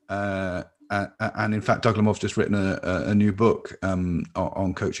in fact, Doug Lemoff's just written a new book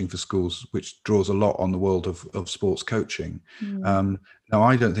on coaching for schools, which draws a lot on the world of sports coaching. Now,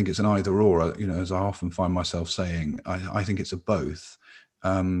 I don't think it's an either or, as I often find myself saying. I think it's a both.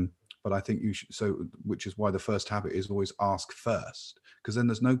 But I think you should, which is why the first habit is always ask first, because then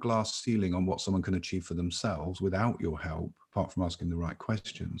there's no glass ceiling on what someone can achieve for themselves without your help, apart from asking the right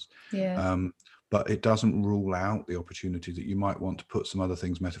questions. But it doesn't rule out the opportunity that you might want to put some other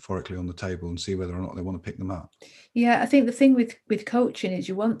things metaphorically on the table and see whether or not they want to pick them up. I think the thing with coaching is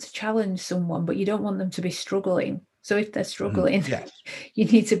you want to challenge someone, but you don't want them to be struggling. So if they're struggling, Yes. you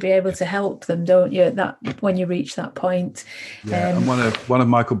need to be able to help them, don't you? That when you reach that point. Yeah, and one of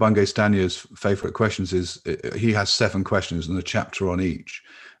Michael Bungay Stanier's favorite questions is, he has 7 questions and a chapter on each.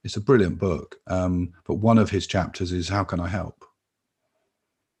 It's a brilliant book, but one of his chapters is how can I help?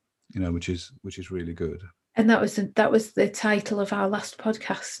 Which is really good. And that was the title of our last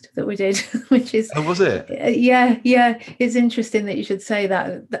podcast that we did, which is. Oh, was it? Yeah. It's interesting that you should say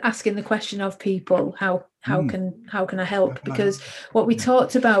that. Asking the question of people, how can I help? Because what we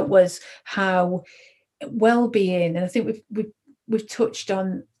talked about was how well-being, and I think we've touched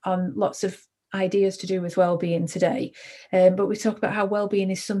on lots of ideas to do with well-being today, but we talk about how well-being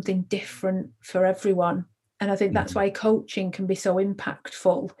is something different for everyone, and I think that's why coaching can be so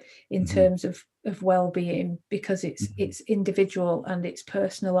impactful in terms of well-being, because it's individual and it's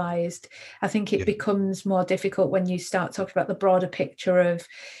personalized. I think it becomes more difficult when you start talking about the broader picture of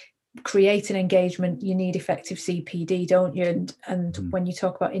creating engagement. You need effective CPD, don't you? And when you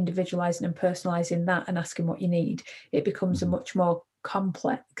talk about individualizing and personalizing that and asking what you need, it becomes a much more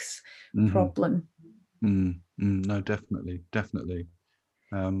complex problem. No, definitely.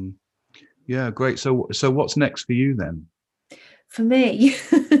 Yeah, great. So what's next for you then? For me,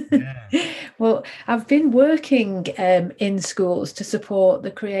 well, I've been working in schools to support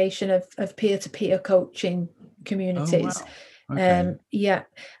the creation of peer-to-peer coaching communities. Oh, wow. Okay.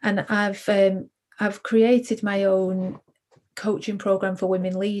 And I've created my own coaching program for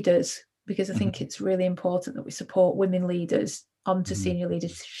women leaders, because I think it's really important that we support women leaders onto senior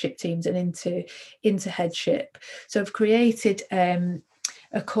leadership teams and into headship. So I've created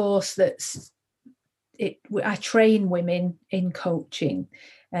a course I train women in coaching,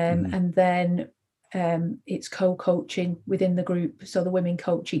 and then it's co-coaching within the group, so the women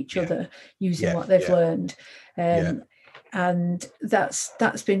coach each other using what they've learned, and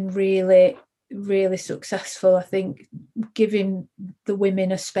that's been really, really successful. I think giving the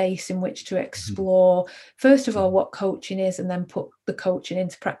women a space in which to explore, first of all, what coaching is, and then put the coaching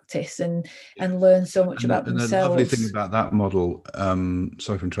into practice and learn so much about themselves. And the lovely thing about that model,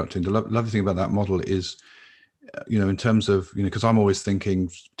 sorry for interrupting, the lovely thing about that model is, in terms of, because I'm always thinking,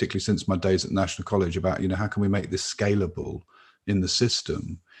 particularly since my days at National College, about, how can we make this scalable in the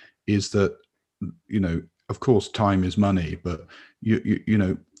system, is that, of course, time is money, but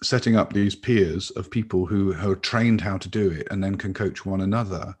setting up these peers of people who are trained how to do it and then can coach one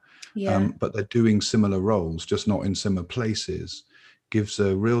another, but they're doing similar roles, just not in similar places, gives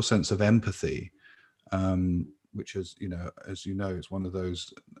a real sense of empathy, which is, is one of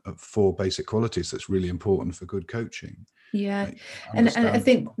those 4 basic qualities that's really important for good coaching. And I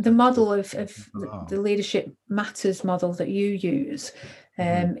think the model of the Leadership Matters model that you use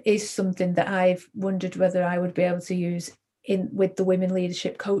is something that I've wondered whether I would be able to use with the women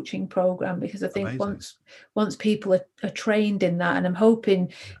leadership coaching program, because I think once people are trained in that, and I'm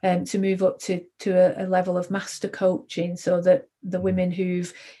hoping to move up to a level of master coaching, so that the women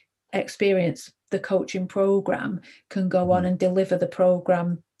who've experienced the coaching program can go on and deliver the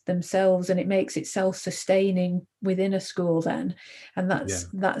program themselves, and it makes it self-sustaining within a school then. And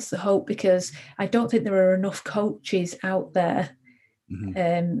that's the hope, because I don't think there are enough coaches out there,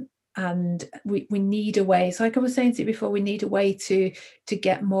 and we need a way. It's like I was saying to you before, we need a way to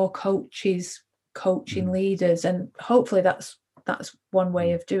get more coaches coaching leaders, and hopefully that's one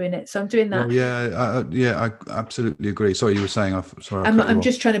way of doing it. So I'm doing that. Well, I absolutely agree. Sorry, you were saying. I'm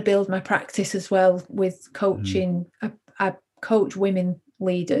just trying to build my practice as well with coaching. I coach women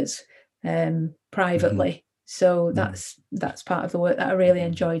leaders privately, so that's part of the work that I really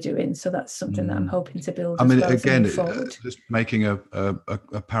enjoy doing. So that's something that I'm hoping to build. Again, just making a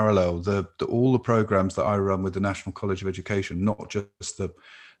parallel, all the programs that I run with the National College of Education, not just the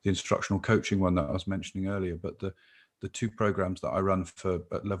instructional coaching one that I was mentioning earlier, but the 2 programs that I run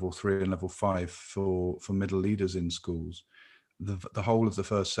at level 3 and level 5 for middle leaders in schools, the whole of the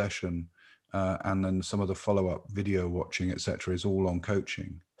first session, and then some of the follow-up video watching, etc., is all on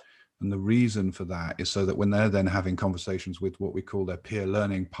coaching. And the reason for that is so that when they're then having conversations with what we call their peer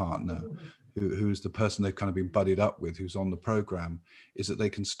learning partner, who's the person they've kind of been buddied up with, who's on the program, is that they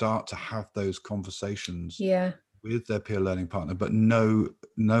can start to have those conversations with their peer learning partner, but know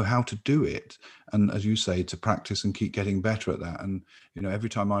how to do it. And as you say, to practice and keep getting better at that. And, every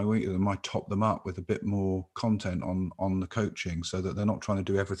time I meet them, I top them up with a bit more content on the coaching, so that they're not trying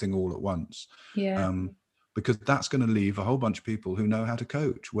to do everything all at once. Because that's going to leave a whole bunch of people who know how to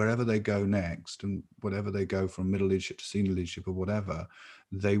coach wherever they go next, and whatever they go from middle leadership to senior leadership or whatever,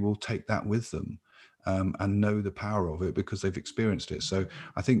 they will take that with them. and know the power of it because they've experienced it. So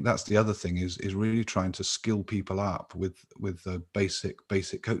I think that's the other thing is really trying to skill people up with the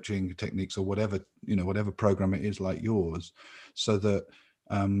basic coaching techniques, or whatever, whatever program it is like yours, so that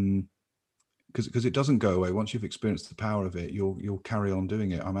because it doesn't go away once you've experienced the power of it. You'll carry on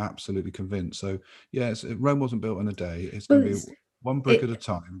doing it. I'm absolutely convinced. So yeah, Rome wasn't built in a day. It's going to be one brick at a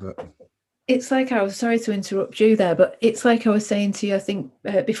time. But it's like, I was sorry to interrupt you there, but it's like I was saying to you, I think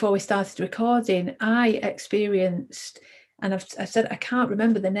before we started recording, I experienced, and I've said I can't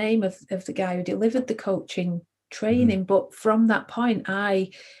remember the name of the guy who delivered the coaching training, but from that point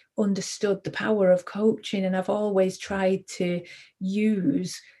I understood the power of coaching, and I've always tried to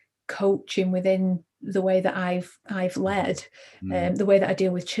use coaching within the way that I've led, the way that I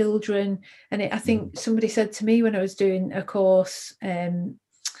deal with children. And I think somebody said to me when I was doing a course,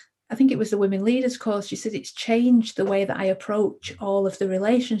 I think it was the Women Leaders course, she said it's changed the way that I approach all of the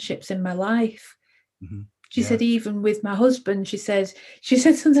relationships in my life. She said, even with my husband, she said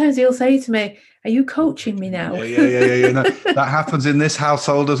sometimes he'll say to me, "Are you coaching me now?" Yeah. No, that happens in this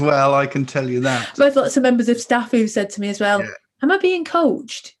household as well, I can tell you that. But I've lots of members of staff who said to me as well, "Am I being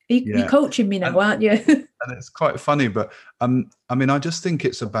coached? You're coaching me now, aren't you?" And it's quite funny, but I mean, I just think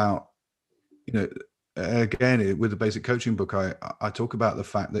it's about, again, with the basic coaching book, I talk about the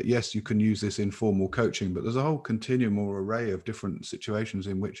fact that yes, you can use this in formal coaching, but there's a whole continuum or array of different situations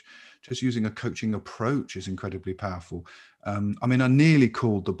in which just using a coaching approach is incredibly powerful. I mean, I nearly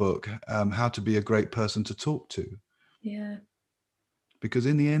called the book How to Be a Great Person to Talk to. Yeah. Because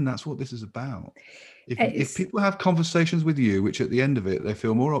in the end, that's what this is about. If people have conversations with you, which at the end of it, they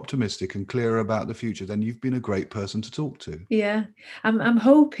feel more optimistic and clearer about the future, then you've been a great person to talk to. Yeah. I'm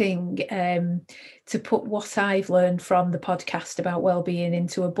hoping to put what I've learned from the podcast about wellbeing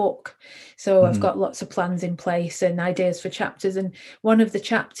into a book. So I've got lots of plans in place and ideas for chapters. And one of the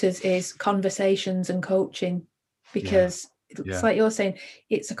chapters is conversations and coaching, because it's like you're saying,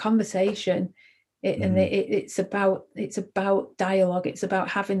 it's a conversation. It's about dialogue. It's about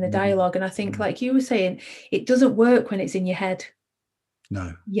having the dialogue. And I think, like you were saying, it doesn't work when it's in your head.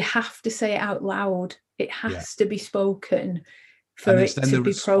 No. You have to say it out loud. It has to be spoken for it to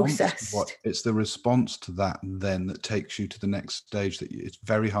be processed. It's the response to that then that takes you to the next stage that it's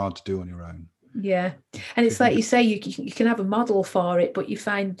very hard to do on your own. Yeah. And it's like you say, you can have a model for it, but you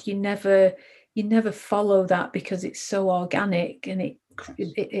find you never follow that because it's so organic and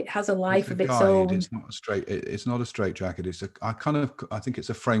it has a life of its own. It's not a straight jacket. I think it's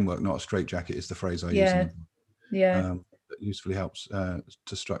a framework, not a straight jacket is the phrase I use. That usefully helps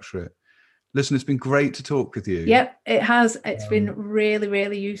to structure it. Listen, it's been great to talk with you. Yep, it has. It's been really,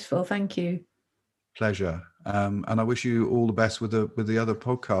 really useful. Thank you. Pleasure. And I wish you all the best with the other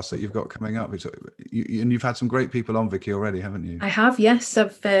podcasts that you've got coming up. And you've had some great people on, Vicky, already, haven't you? I have, yes.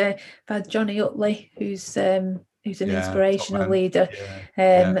 I've had Johnny Utley, who's an inspirational leader,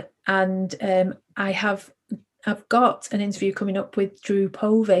 and I've got an interview coming up with Drew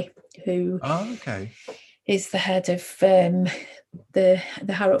Povey, who is the head of the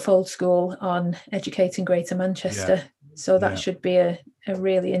Harrop School on educating Greater Manchester. So that should be a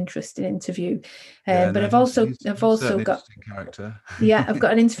really interesting interview. But I've also got character. I've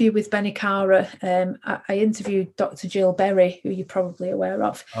got an interview with Benny Cara. I interviewed Dr. Jill Berry, who you're probably aware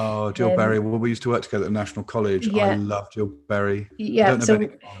of. Oh, Jill Berry. Well, we used to work together at National College. I love Jill Berry. Yeah, I don't know Benny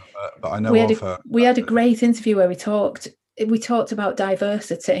Cara, but I know of her. We had a great interview where we talked about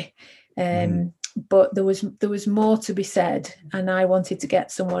diversity. But there was more to be said, and I wanted to get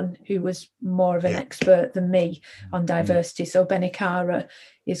someone who was more of an expert than me on diversity. So Benny Cara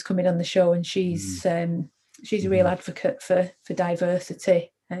is coming on the show, and she's a real advocate for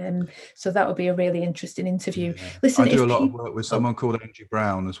diversity. So that would be a really interesting interview. Listen, I do a lot of work with someone called Angie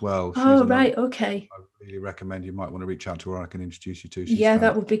Brown as well. Right, okay. I really recommend you might want to reach out to her. I can introduce you to.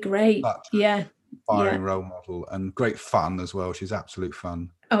 That would be great. Inspiring role model and great fun as well. She's absolute fun.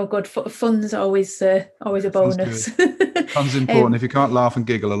 Oh, good. Fun's always a bonus. Fun's important. If you can't laugh and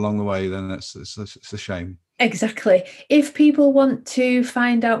giggle along the way, then it's a shame. Exactly. If people want to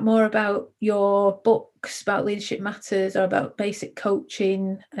find out more about your books, about Leadership Matters, or about basic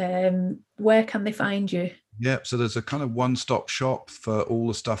coaching, where can they find you? Yeah, so there's a kind of one-stop shop for all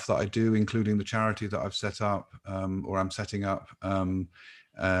the stuff that I do, including the charity that I've set up or I'm setting up.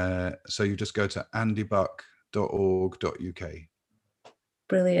 So you just go to andybuck.org.uk.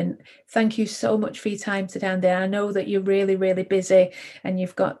 Brilliant. Thank you so much for your time today, Andy. I know that you're really, really busy and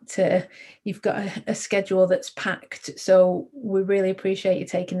you've got a schedule that's packed. So we really appreciate you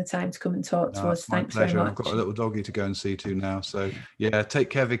taking the time to come and talk to us. Thanks very much. I've got a little doggy to go and see to now. So take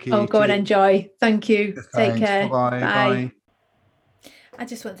care, Vicky. Oh, go and enjoy. Thank you. Thanks. Take care. Bye. I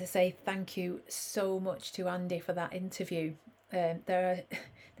just want to say thank you so much to Andy for that interview. There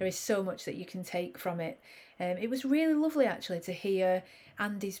is so much that you can take from it. It was really lovely actually to hear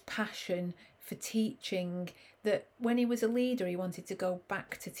Andy's passion for teaching, that when he was a leader he wanted to go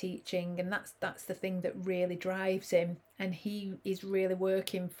back to teaching, and that's the thing that really drives him, and he is really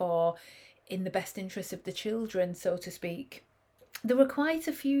working for in the best interest of the children, so to speak. There were quite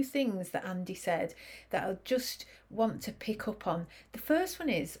a few things that Andy said that I just want to pick up on. The first one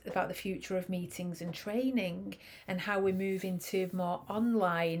is about the future of meetings and training, and how we move into more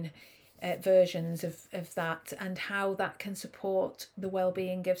online versions of that, and how that can support the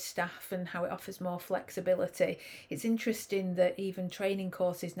well-being of staff and how it offers more flexibility. It's interesting that even training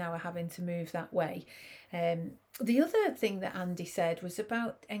courses now are having to move that way. The other thing that Andy said was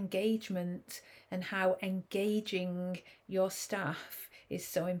about engagement, and how engaging your staff is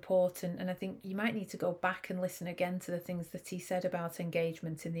so important. And I think you might need to go back and listen again to the things that he said about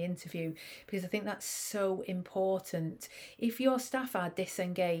engagement in the interview, because I think that's so important. If your staff are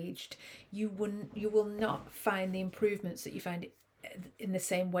disengaged, you will not find the improvements that you find in the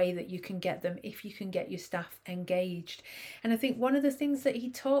same way that you can get them if you can get your staff engaged. And I think one of the things that he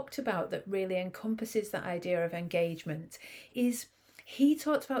talked about that really encompasses that idea of engagement is he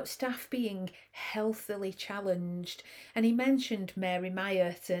talked about staff being healthily challenged, and he mentioned Mary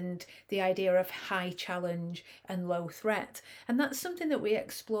Myatt and the idea of high challenge and low threat, and that's something that we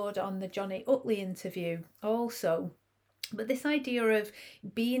explored on the Johnny Utley interview also. But this idea of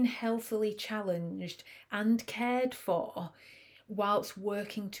being healthily challenged and cared for whilst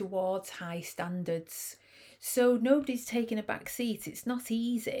working towards high standards. So nobody's taking a back seat. It's not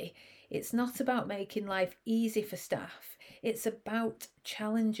easy. It's not about making life easy for staff. It's about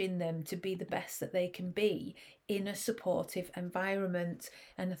challenging them to be the best that they can be in a supportive environment.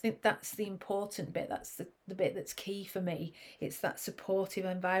 And I think that's the important bit. That's the bit that's key for me. It's that supportive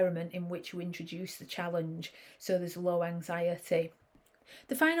environment in which we introduce the challenge, so there's low anxiety.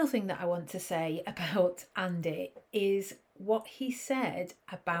 The final thing that I want to say about Andy is what he said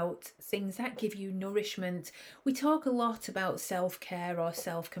about things that give you nourishment. We talk a lot about self-care or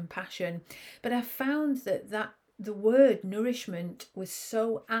self-compassion, but I found that the word nourishment was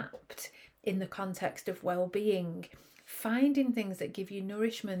so apt in the context of well-being. Finding things that give you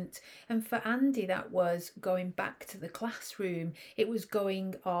nourishment. And for Andy, that was going back to the classroom. It was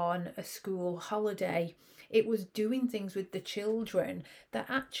going on a school holiday. It was doing things with the children that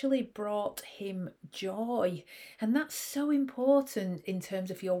actually brought him joy. And that's so important in terms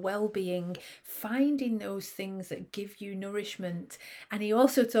of your well-being, finding those things that give you nourishment. And he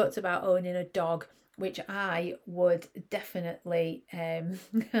also talked about owning a dog, which I would definitely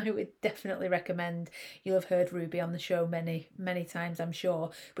recommend. You'll have heard Ruby on the show many times, I'm sure,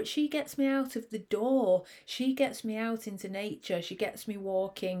 but she gets me out of the door. She gets me out into nature. She gets me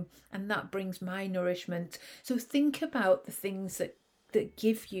walking, and that brings my nourishment. So think about the things that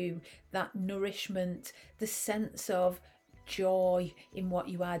give you that nourishment, the sense of joy in what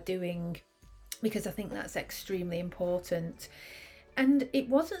you are doing, because I think that's extremely important. And it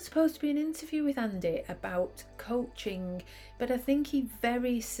wasn't supposed to be an interview with Andy about coaching, but I think he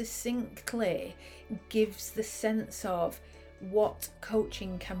very succinctly gives the sense of what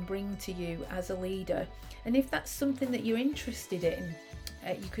coaching can bring to you as a leader. And if that's something that you're interested in,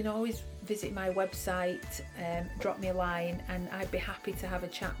 you can always visit my website, drop me a line, and I'd be happy to have a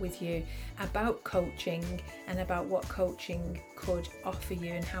chat with you about coaching and about what coaching could offer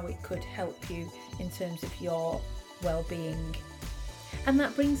you and how it could help you in terms of your well-being. And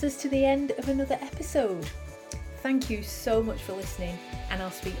that brings us to the end of another episode. Thank you so much for listening, and I'll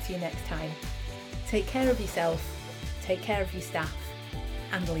speak to you next time. Take care of yourself, take care of your staff,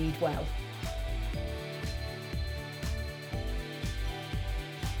 and lead well.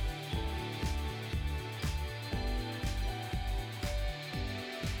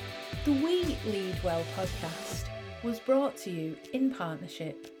 The We Lead Well podcast was brought to you in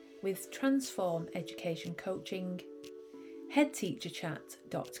partnership with Transform Education Coaching,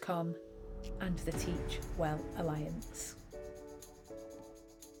 headteacherchat.com, and the Teach Well Alliance.